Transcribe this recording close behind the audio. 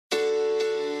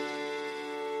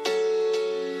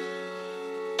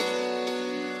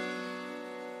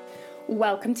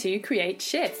Welcome to Create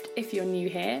Shift. If you're new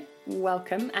here,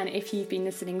 welcome. And if you've been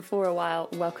listening for a while,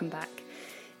 welcome back.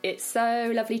 It's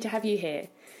so lovely to have you here.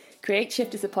 Create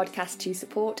Shift is a podcast to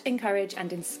support, encourage,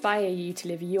 and inspire you to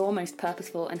live your most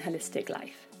purposeful and holistic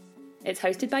life. It's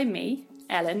hosted by me,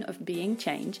 Ellen of Being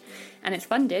Change, and it's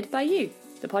funded by you,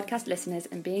 the podcast listeners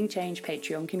and Being Change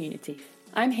Patreon community.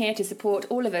 I'm here to support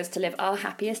all of us to live our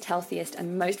happiest, healthiest,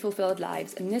 and most fulfilled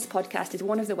lives, and this podcast is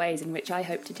one of the ways in which I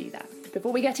hope to do that.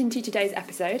 Before we get into today's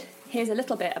episode, here's a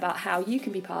little bit about how you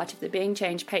can be part of the Being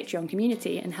Change Patreon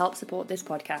community and help support this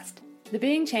podcast. The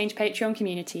Being Change Patreon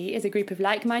community is a group of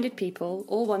like-minded people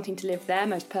all wanting to live their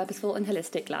most purposeful and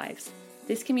holistic lives.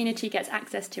 This community gets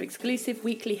access to exclusive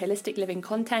weekly holistic living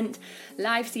content,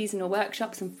 live seasonal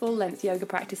workshops and full-length yoga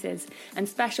practices, and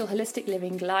special holistic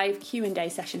living live Q&A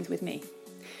sessions with me.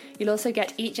 You'll also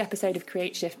get each episode of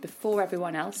Create Shift before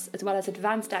everyone else, as well as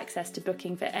advanced access to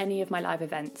booking for any of my live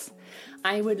events.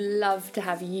 I would love to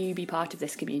have you be part of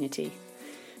this community.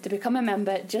 To become a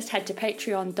member, just head to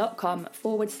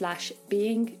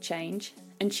patreon.com/beingchange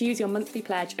and choose your monthly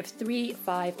pledge of £3,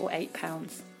 £5 or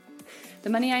 £8. The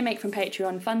money I make from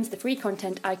Patreon funds the free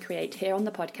content I create here on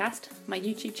the podcast, my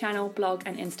YouTube channel, blog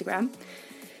and Instagram,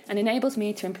 and enables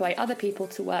me to employ other people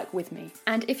to work with me.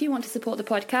 And if you want to support the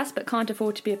podcast but can't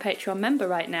afford to be a Patreon member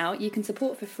right now, you can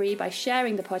support for free by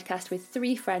sharing the podcast with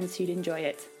 3 friends who'd enjoy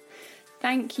it.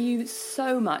 Thank you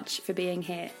so much for being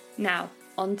here. Now,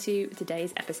 on to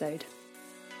today's episode.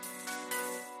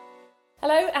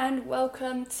 Hello and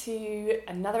welcome to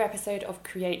another episode of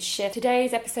Create Shift.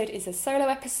 Today's episode is a solo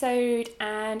episode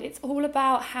and it's all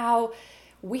about how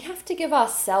we have to give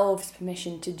ourselves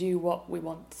permission to do what we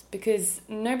want because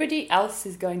nobody else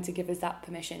is going to give us that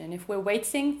permission. And if we're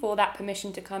waiting for that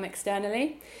permission to come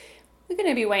externally, we're going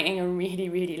to be waiting a really,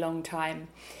 really long time.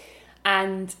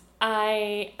 And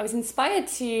I was inspired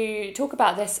to talk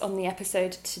about this on the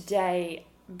episode today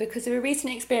because of a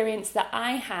recent experience that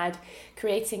I had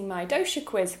creating my dosha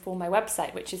quiz for my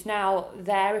website, which is now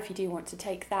there if you do want to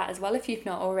take that as well, if you've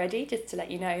not already, just to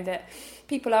let you know that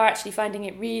people are actually finding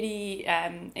it really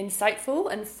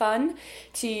insightful and fun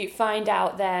to find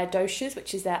out their doshas,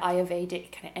 which is their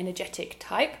Ayurvedic kind of energetic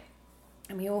type.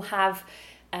 And we all have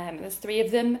there's 3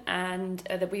 of them, and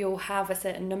that we all have a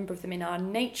certain number of them in our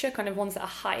nature, kind of ones that are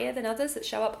higher than others that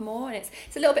show up more. And it's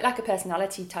a little bit like a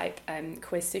personality type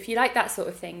quiz. So if you like that sort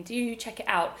of thing, do check it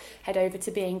out. Head over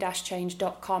to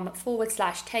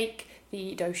being-change.com/take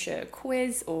the dosha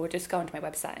quiz, or just go onto my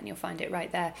website and you'll find it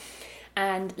right there.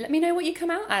 And let me know what you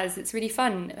come out as. It's really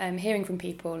fun hearing from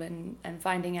people and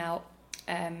finding out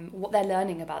what they're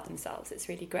learning about themselves. It's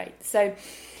really great. So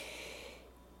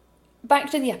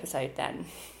back to the episode then.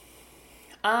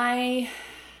 I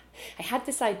had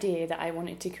this idea that I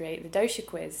wanted to create the dosha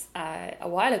quiz a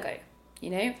while ago.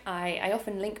 You know, I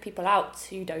often link people out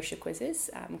to dosha quizzes,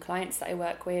 clients that I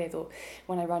work with, or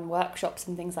when I run workshops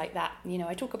and things like that. You know,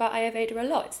 I talk about Ayurveda a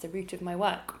lot. It's the root of my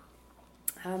work.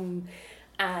 And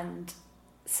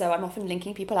so I'm often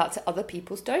linking people out to other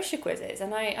people's dosha quizzes.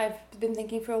 And I've been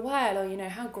thinking for a while,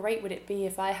 how great would it be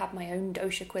if I had my own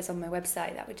dosha quiz on my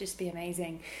website? That would just be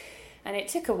amazing. And it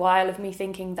took a while of me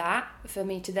thinking that for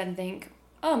me to then think,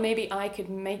 oh, maybe I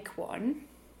could make one.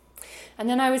 And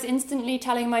then I was instantly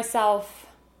telling myself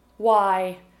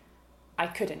why I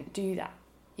couldn't do that,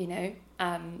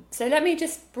 So let me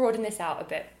just broaden this out a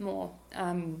bit more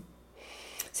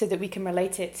so that we can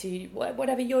relate it to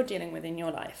whatever you're dealing with in your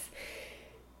life.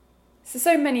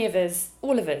 So many of us,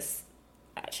 all of us,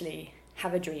 actually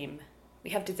have a dream. We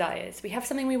have desires. We have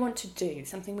something we want to do,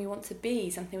 something we want to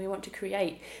be, something we want to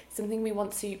create, something we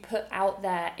want to put out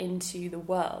there into the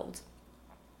world.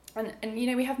 And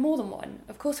we have more than one.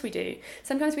 Of course we do.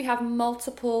 Sometimes we have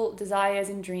multiple desires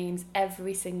and dreams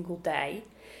every single day.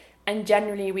 And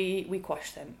generally we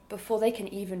quash them before they can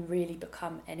even really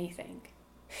become anything.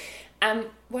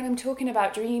 And when I'm talking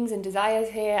about dreams and desires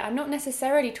here, I'm not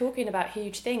necessarily talking about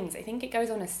huge things. I think it goes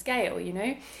on a scale,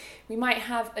 We might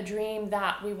have a dream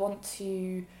that we want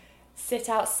to sit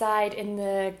outside in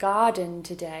the garden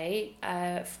today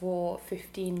for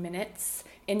 15 minutes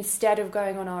instead of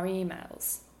going on our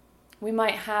emails. We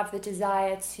might have the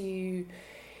desire to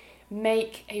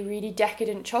make a really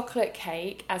decadent chocolate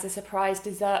cake as a surprise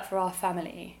dessert for our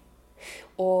family,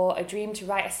 or a dream to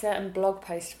write a certain blog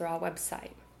post for our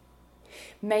website.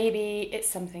 Maybe it's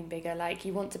something bigger, like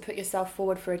you want to put yourself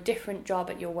forward for a different job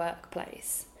at your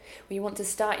workplace, or you want to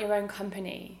start your own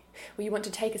company, or you want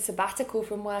to take a sabbatical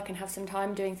from work and have some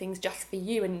time doing things just for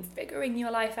you and figuring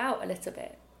your life out a little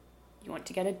bit. You want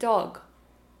to get a dog.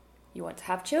 You want to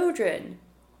have children.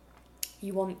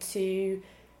 You want to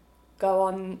go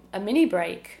on a mini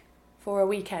break for a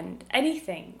weekend,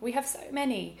 anything. We have so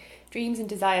many dreams and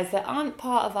desires that aren't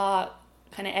part of our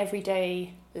kind of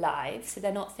everyday lives. So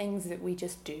they're not things that we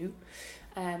just do,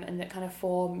 and that kind of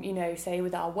form, you know, say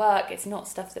with our work, it's not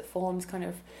stuff that forms kind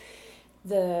of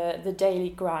the daily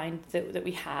grind that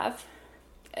we have.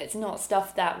 It's not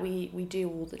stuff that we do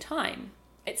all the time.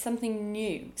 It's something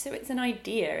new. So it's an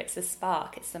idea, it's a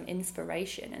spark, it's some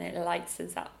inspiration, and it lights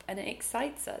us up and it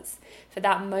excites us for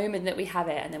that moment that we have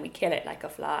it, and then we kill it like a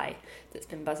fly that's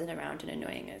been buzzing around and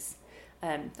annoying us.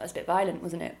 That was a bit violent,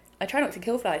 wasn't it? I try not to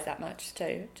kill flies that much,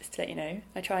 too, just to let you know.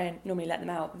 I try and normally let them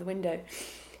out the window.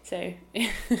 So,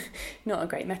 not a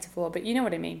great metaphor, but you know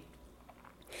what I mean.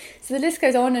 So the list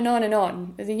goes on and on and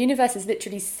on. The universe is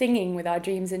literally singing with our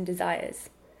dreams and desires.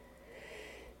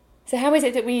 So how is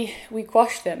it that we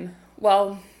quash them?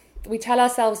 Well, we tell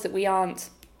ourselves that we aren't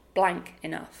blank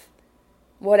enough.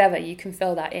 Whatever, you can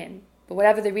fill that in. But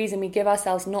whatever the reason we give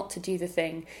ourselves not to do the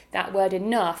thing, that word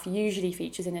enough usually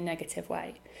features in a negative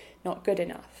way. Not good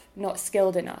enough, not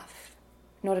skilled enough,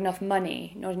 not enough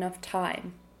money, not enough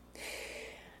time.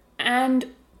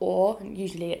 Or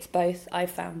usually it's both, I've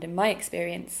found in my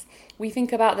experience, we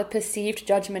think about the perceived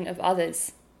judgment of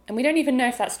others. And we don't even know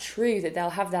if that's true, that they'll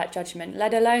have that judgment,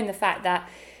 let alone the fact that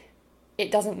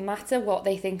it doesn't matter what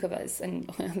they think of us. And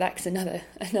that's another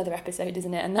episode,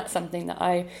 isn't it? And that's something that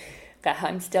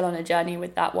I'm still on a journey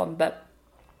with that one. But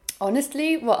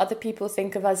honestly, what other people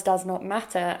think of us does not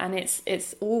matter. And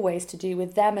it's always to do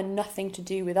with them and nothing to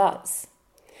do with us.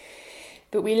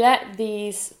 But we let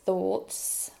these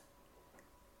thoughts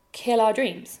kill our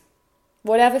dreams,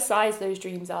 whatever size those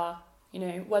dreams are. You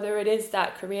know, whether it is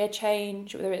that career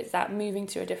change, whether it's that moving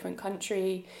to a different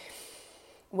country,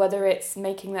 whether it's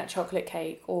making that chocolate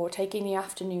cake or taking the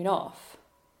afternoon off,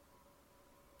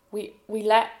 we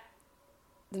let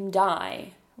them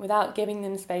die without giving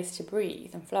them space to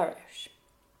breathe and flourish.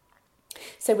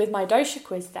 So with my dosha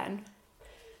quiz then,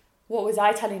 what was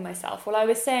I telling myself? Well, I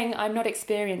was saying I'm not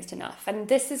experienced enough. And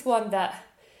this is one that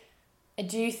I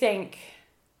do think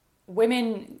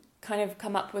women kind of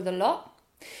come up with a lot.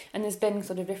 And there's been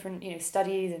sort of different, you know,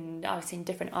 studies, and I've seen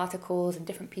different articles and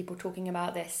different people talking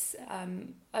about this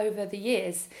over the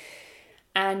years.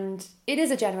 And it is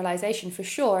a generalization for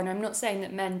sure. And I'm not saying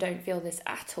that men don't feel this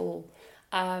at all.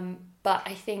 But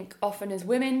I think often as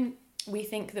women, we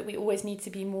think that we always need to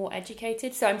be more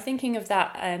educated. So I'm thinking of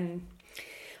that,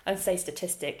 I'd say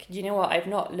statistic. You know what? I've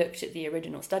not looked at the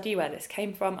original study where this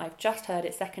came from. I've just heard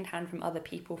it secondhand from other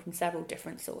people from several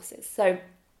different sources. So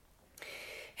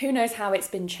who knows how it's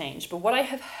been changed, but what I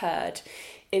have heard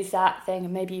is that thing,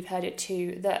 and maybe you've heard it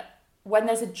too, that when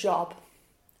there's a job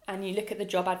and you look at the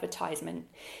job advertisement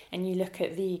and you look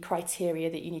at the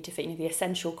criteria that you need to fit, you know, the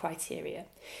essential criteria,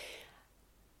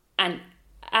 and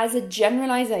as a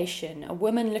generalization, a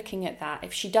woman looking at that,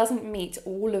 if she doesn't meet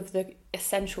all of the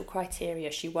essential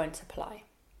criteria, she won't apply.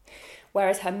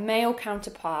 Whereas her male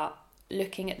counterpart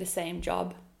looking at the same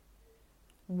job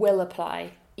will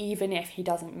apply, even if he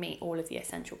doesn't meet all of the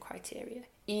essential criteria,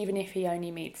 even if he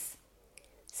only meets,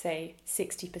 say,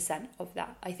 60% of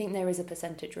that. I think there is a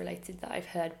percentage related that I've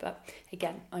heard, but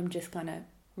again, I'm just kind of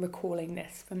recalling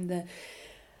this from the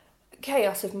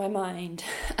chaos of my mind.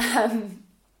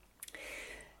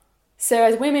 So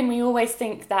as women, we often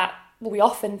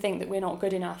think that we're not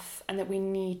good enough and that we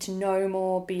need to know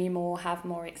more, be more, have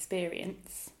more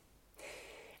experience.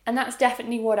 And that's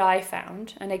definitely what I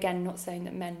found. And again, not saying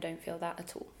that men don't feel that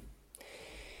at all.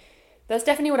 That's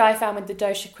definitely what I found with the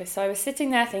dosha quiz. So I was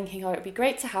sitting there thinking, oh, it'd be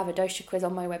great to have a dosha quiz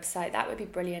on my website. That would be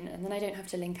brilliant. And then I don't have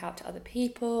to link out to other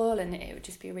people. And it would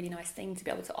just be a really nice thing to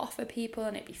be able to offer people.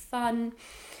 And it'd be fun.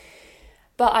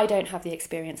 But I don't have the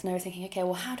experience. And I was thinking, okay,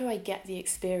 well, how do I get the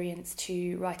experience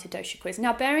to write a dosha quiz?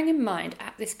 Now, bearing in mind,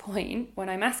 at this point, when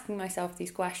I'm asking myself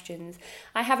these questions,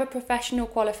 I have a professional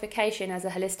qualification as a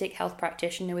holistic health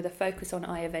practitioner with a focus on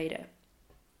Ayurveda.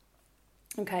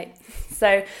 Okay,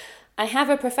 so I have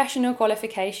a professional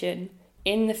qualification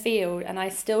in the field, and I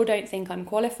still don't think I'm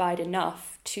qualified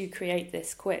enough to create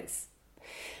this quiz.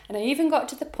 And I even got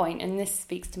to the point, and this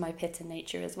speaks to my pitta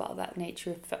nature as well, that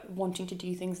nature of wanting to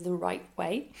do things the right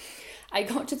way. I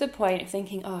got to the point of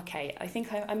thinking, oh, okay, I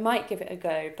think I might give it a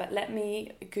go, but let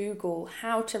me Google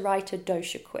how to write a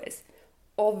dosha quiz.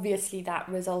 Obviously, that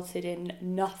resulted in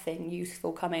nothing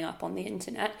useful coming up on the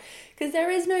internet, because there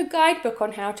is no guidebook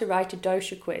on how to write a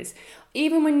dosha quiz.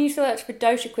 Even when you search for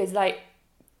dosha quiz,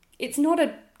 it's not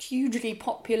a hugely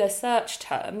popular search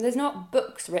term. There's not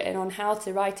books written on how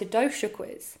to write a dosha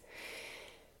quiz.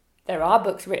 There are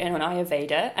books written on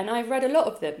Ayurveda, and I've read a lot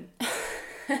of them.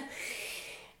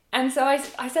 And so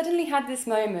I suddenly had this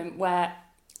moment where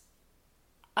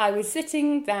I was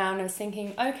sitting down, I was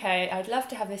thinking, okay, I'd love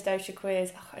to have this dosha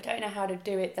quiz. Oh, I don't know how to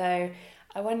do it though.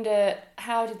 I wonder,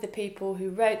 how did the people who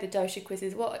wrote the dosha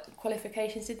quizzes, what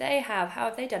qualifications did they have? How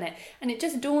have they done it? And it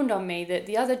just dawned on me that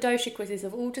the other dosha quizzes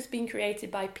have all just been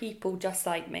created by people just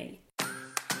like me.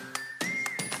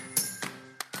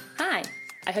 Hi,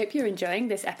 I hope you're enjoying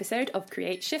this episode of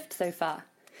Create Shift so far.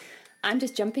 I'm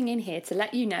just jumping in here to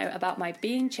let you know about my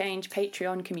Being Change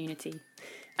Patreon community.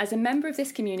 As a member of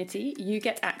this community, you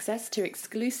get access to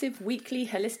exclusive weekly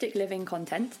holistic living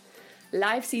content,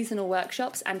 live seasonal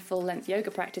workshops and full-length yoga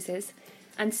practices,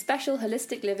 and special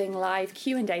holistic living live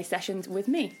Q&A sessions with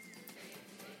me.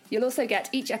 You'll also get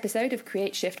each episode of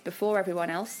Create Shift before everyone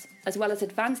else, as well as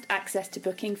advanced access to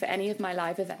booking for any of my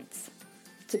live events.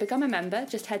 To become a member,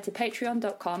 just head to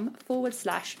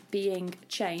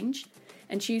patreon.com/beingchange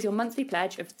and choose your monthly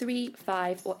pledge of £3,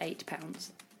 £5 or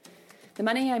 £8. The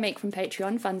money I make from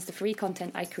Patreon funds the free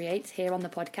content I create here on the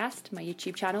podcast, my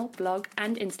YouTube channel, blog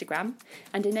and Instagram,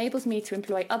 and enables me to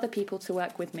employ other people to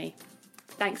work with me.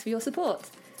 Thanks for your support.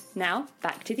 Now,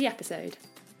 back to the episode.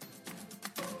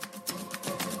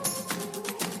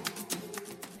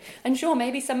 And sure,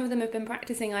 maybe some of them have been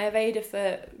practicing Ayurveda for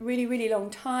a really, really long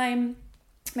time.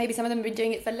 Maybe some of them have been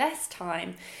doing it for less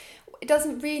time. It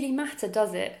doesn't really matter,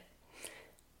 does it?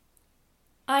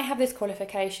 I have this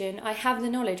qualification, I have the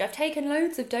knowledge, I've taken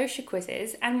loads of dosha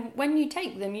quizzes, and when you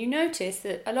take them you notice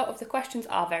that a lot of the questions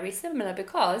are very similar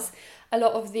because a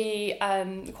lot of the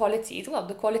qualities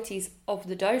of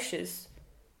the doshas,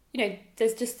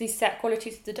 there's just these set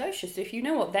qualities of the doshas, so if you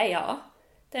know what they are,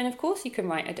 then of course you can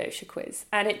write a dosha quiz.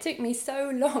 And it took me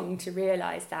so long to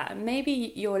realise that, and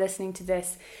maybe you're listening to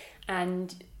this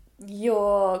and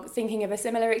you're thinking of a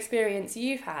similar experience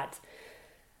you've had.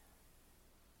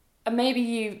 And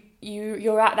maybe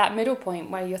you're at that middle point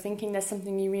where you're thinking there's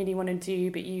something you really want to do,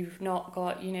 but you've not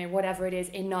got, whatever it is,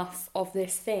 enough of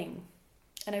this thing.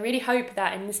 And I really hope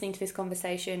that in listening to this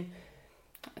conversation,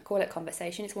 I call it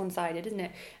conversation, it's one-sided, isn't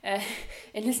it?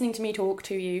 In listening to me talk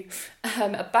to you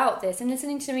about this and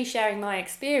listening to me sharing my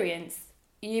experience,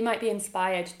 you might be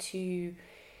inspired to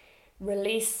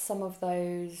release some of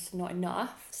those not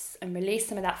enoughs and release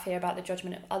some of that fear about the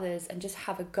judgment of others and just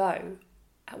have a go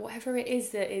at whatever it is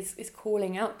that is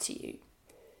calling out to you,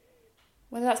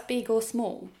 whether that's big or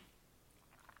small.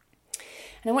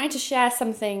 And I wanted to share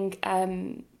something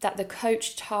that the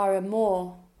coach Tara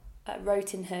Moore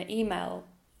wrote in her email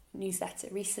newsletter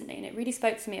recently, and it really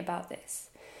spoke to me about this.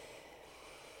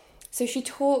 So she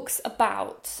talks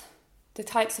about the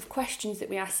types of questions that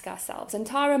we ask ourselves. And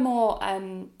Tara Moore,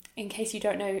 in case you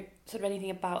don't know sort of anything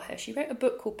about her, she wrote a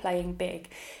book called Playing Big,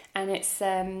 and it's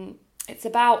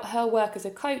about her work as a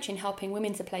coach in helping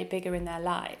women to play bigger in their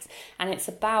lives. And it's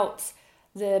about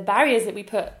the barriers that we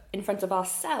put in front of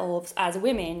ourselves as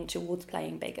women towards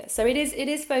playing bigger. So it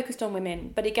is focused on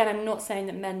women. But again, I'm not saying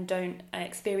that men don't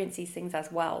experience these things as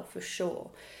well, for sure.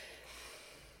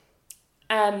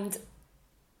 And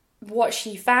what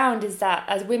she found is that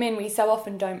as women, we so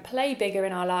often don't play bigger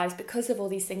in our lives because of all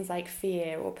these things like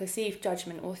fear or perceived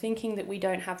judgment or thinking that we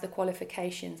don't have the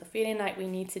qualifications or feeling like we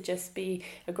need to just be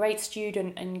a great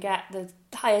student and get the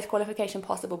highest qualification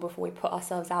possible before we put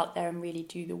ourselves out there and really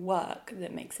do the work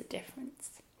that makes a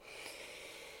difference.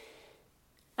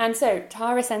 And so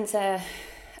Tara sent a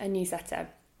newsletter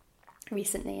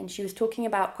recently, and she was talking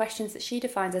about questions that she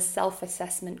defines as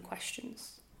self-assessment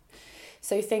questions.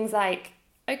 So things like,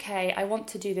 okay, I want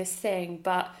to do this thing,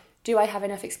 but do I have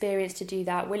enough experience to do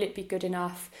that? Will it be good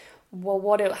enough?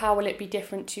 Well, how will it be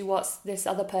different to what this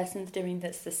other person's doing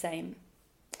that's the same?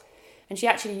 And she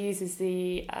actually uses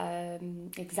the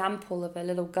example of a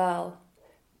little girl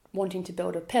wanting to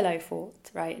build a pillow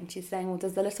fort, right? And she's saying, well,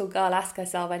 does the little girl ask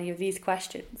herself any of these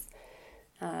questions?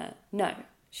 No.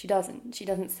 She doesn't. She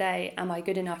doesn't say, am I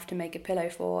good enough to make a pillow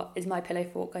fort? Is my pillow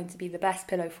fort going to be the best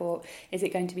pillow fort? Is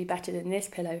it going to be better than this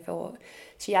pillow fort?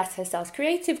 She asks herself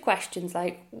creative questions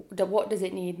like, what does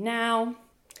it need now?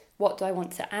 What do I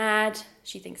want to add?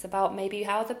 She thinks about maybe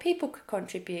how other people could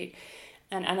contribute.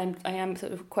 And I am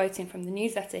sort of quoting from the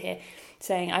newsletter here,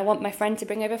 saying, I want my friend to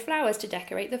bring over flowers to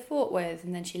decorate the fort with.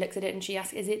 And then she looks at it and she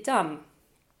asks, is it done?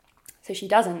 So she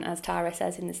doesn't, as Tara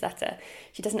says in this letter,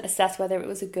 she doesn't assess whether it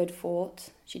was a good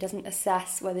fort. She doesn't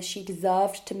assess whether she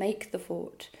deserved to make the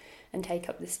fort and take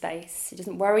up the space. She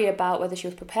doesn't worry about whether she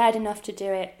was prepared enough to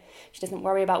do it. She doesn't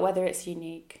worry about whether it's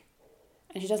unique.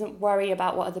 And she doesn't worry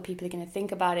about what other people are going to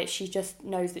think about it. She just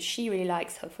knows that she really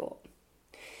likes her fort.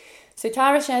 So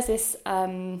Tara shares this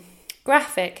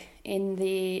graphic in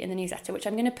the newsletter, which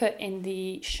I'm going to put in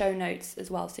the show notes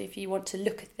as well. So if you want to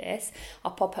look at this,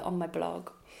 I'll pop it on my blog.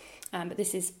 But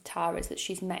this is Tara's that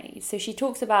she's made. So she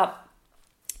talks about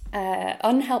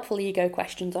unhelpful ego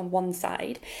questions on one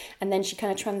side, and then she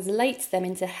kind of translates them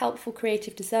into helpful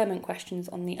creative discernment questions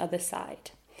on the other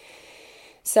side.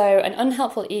 So an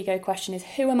unhelpful ego question is,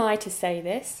 who am I to say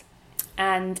this?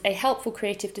 And a helpful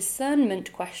creative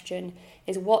discernment question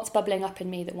is, what's bubbling up in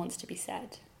me that wants to be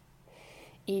said?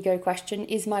 Ego question,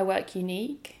 is my work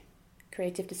unique?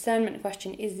 Creative discernment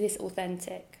question, is this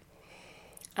authentic?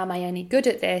 Am I any good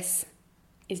at this?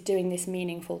 Is doing this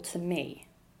meaningful to me?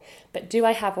 But do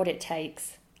I have what it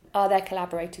takes? Are there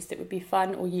collaborators that would be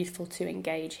fun or useful to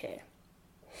engage here?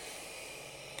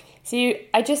 So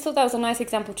I just thought that was a nice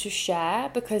example to share,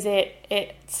 because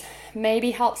it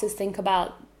maybe helps us think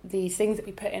about these things that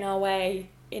we put in our way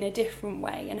in a different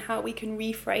way, and how we can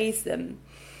rephrase them,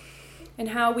 and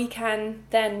how we can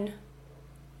then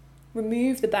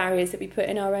remove the barriers that we put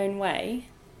in our own way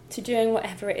to doing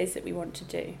whatever it is that we want to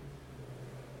do.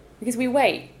 Because we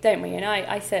wait, don't we? And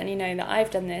I certainly know that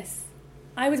I've done this.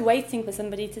 I was waiting for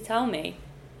somebody to tell me,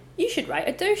 you should write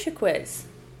a dosha quiz.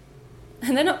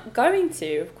 And they're not going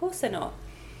to, of course they're not.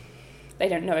 They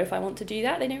don't know if I want to do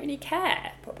that. They don't really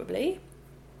care, probably.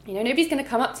 Nobody's going to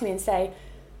come up to me and say,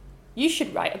 you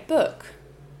should write a book.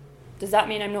 Does that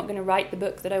mean I'm not going to write the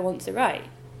book that I want to write?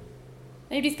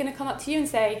 Nobody's going to come up to you and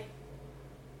say,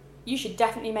 you should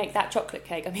definitely make that chocolate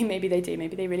cake. I mean, maybe they do.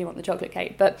 Maybe they really want the chocolate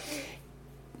cake. But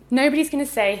nobody's going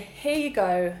to say, here you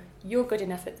go. You're good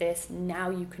enough at this.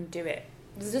 Now you can do it.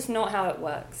 This is just not how it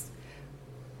works.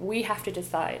 We have to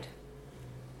decide.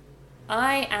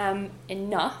 I am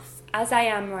enough as I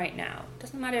am right now.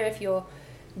 Doesn't matter if you're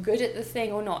good at the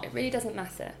thing or not. It really doesn't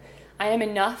matter. I am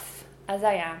enough as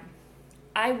I am.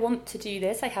 I want to do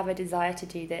this. I have a desire to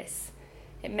do this.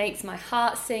 It makes my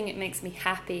heart sing. It makes me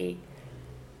happy.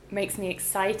 It makes me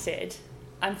excited.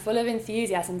 I'm full of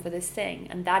enthusiasm for this thing,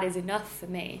 and that is enough for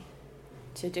me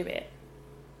to do it.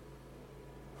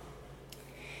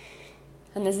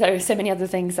 And there's so many other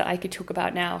things that I could talk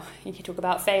about now. You could talk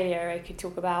about failure. I could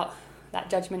talk about that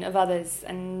judgment of others,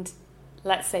 and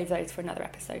let's save those for another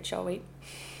episode, shall we?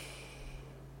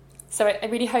 So I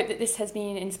really hope that this has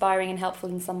been inspiring and helpful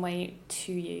in some way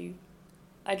to you.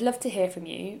 I'd love to hear from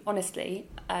you, honestly.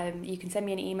 You can send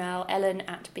me an email,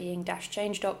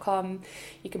 ellen@being-change.com.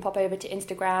 You can pop over to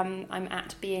Instagram. I'm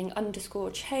at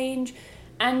being_change.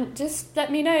 And just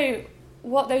let me know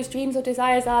what those dreams or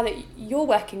desires are that you're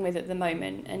working with at the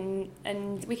moment.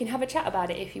 And we can have a chat about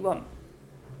it if you want.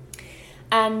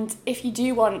 And if you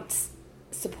do want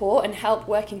support and help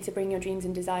working to bring your dreams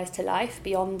and desires to life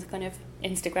beyond kind of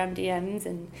Instagram DMs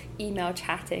and email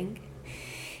chatting,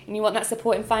 and you want that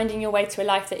support in finding your way to a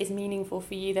life that is meaningful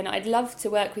for you, then I'd love to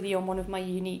work with you on one of my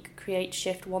unique Create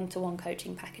Shift one-to-one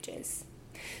coaching packages.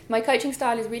 My coaching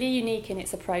style is really unique in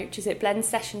its approach, as it blends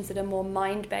sessions that are more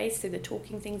mind-based, so they're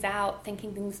talking things out,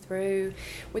 thinking things through,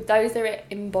 with those that are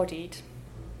embodied.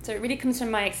 So it really comes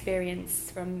from my experience,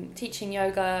 from teaching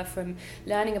yoga, from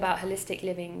learning about holistic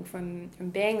living, from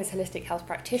being this holistic health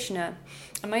practitioner,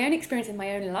 and my own experience in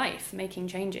my own life making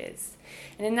changes.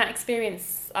 And in that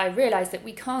experience, I realised that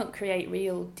we can't create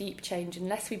real deep change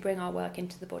unless we bring our work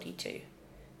into the body too.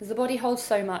 Because the body holds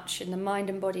so much, and the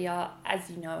mind and body are, as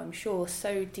you know, I'm sure,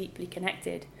 so deeply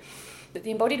connected, that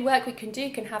the embodied work we can do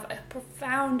can have a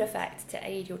profound effect to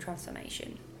aid your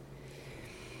transformation.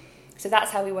 So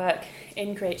that's how we work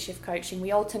in Create Shift Coaching.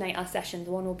 We alternate our sessions.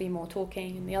 One will be more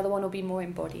talking and the other one will be more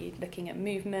embodied, looking at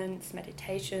movements,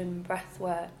 meditation, breath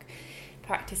work,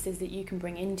 practices that you can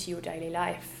bring into your daily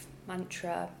life,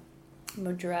 mantra,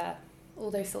 mudra,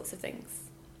 all those sorts of things.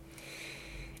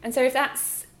 And so if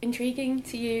that's intriguing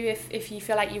to you, if you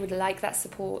feel like you would like that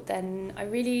support, then I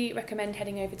really recommend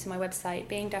heading over to my website,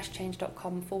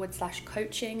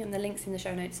 being-change.com/coaching, and the link's in the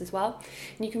show notes as well.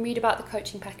 And you can read about the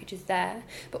coaching packages there.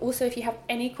 But also, if you have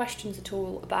any questions at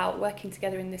all about working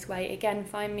together in this way, again,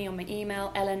 find me on my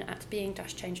email,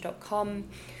 ellen@being-change.com,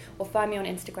 or find me on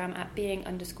Instagram at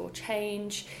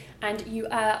being_change. And you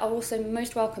are also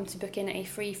most welcome to book in a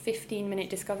free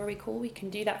 15-minute discovery call. We can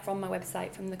do that from my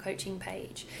website, from the coaching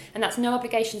page. And that's no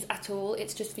obligations at all.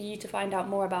 It's just for you to find out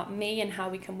more about me and how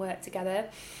we can work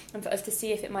together, and for us to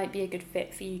see if it might be a good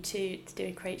fit for you to do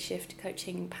a Create Shift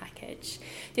coaching package.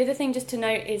 The other thing just to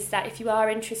note is that if you are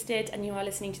interested and you are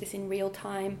listening to this in real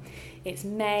time, it's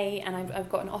May, and I've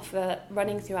got an offer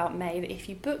running throughout May that if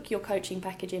you book your coaching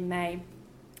package in May,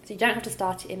 so you don't have to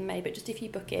start it in May, but just if you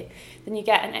book it, then you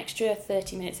get an extra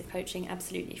 30 minutes of coaching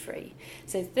absolutely free.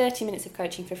 So 30 minutes of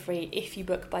coaching for free if you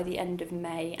book by the end of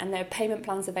May. And there are payment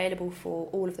plans available for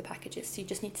all of the packages. So you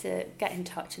just need to get in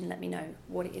touch and let me know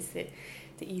what it is that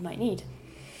you might need.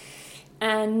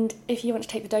 And if you want to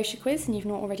take the dosha quiz and you've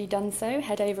not already done so,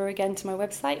 head over again to my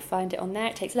website, find it on there.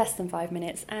 It takes less than 5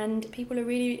 minutes and people are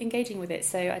really engaging with it.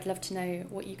 So I'd love to know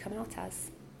what you come out as.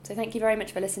 So thank you very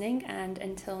much for listening, and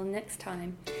until next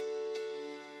time.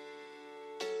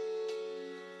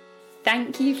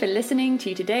 Thank you for listening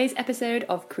to today's episode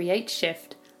of Create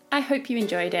Shift. I hope you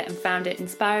enjoyed it and found it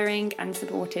inspiring and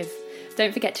supportive.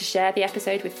 Don't forget to share the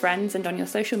episode with friends and on your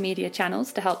social media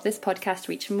channels to help this podcast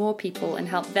reach more people and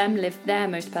help them live their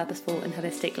most purposeful and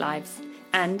holistic lives.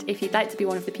 And if you'd like to be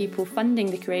one of the people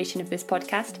funding the creation of this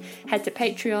podcast, head to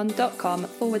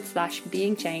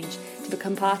patreon.com/beingchange to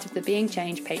become part of the Being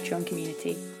Change Patreon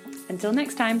community. Until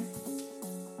next time.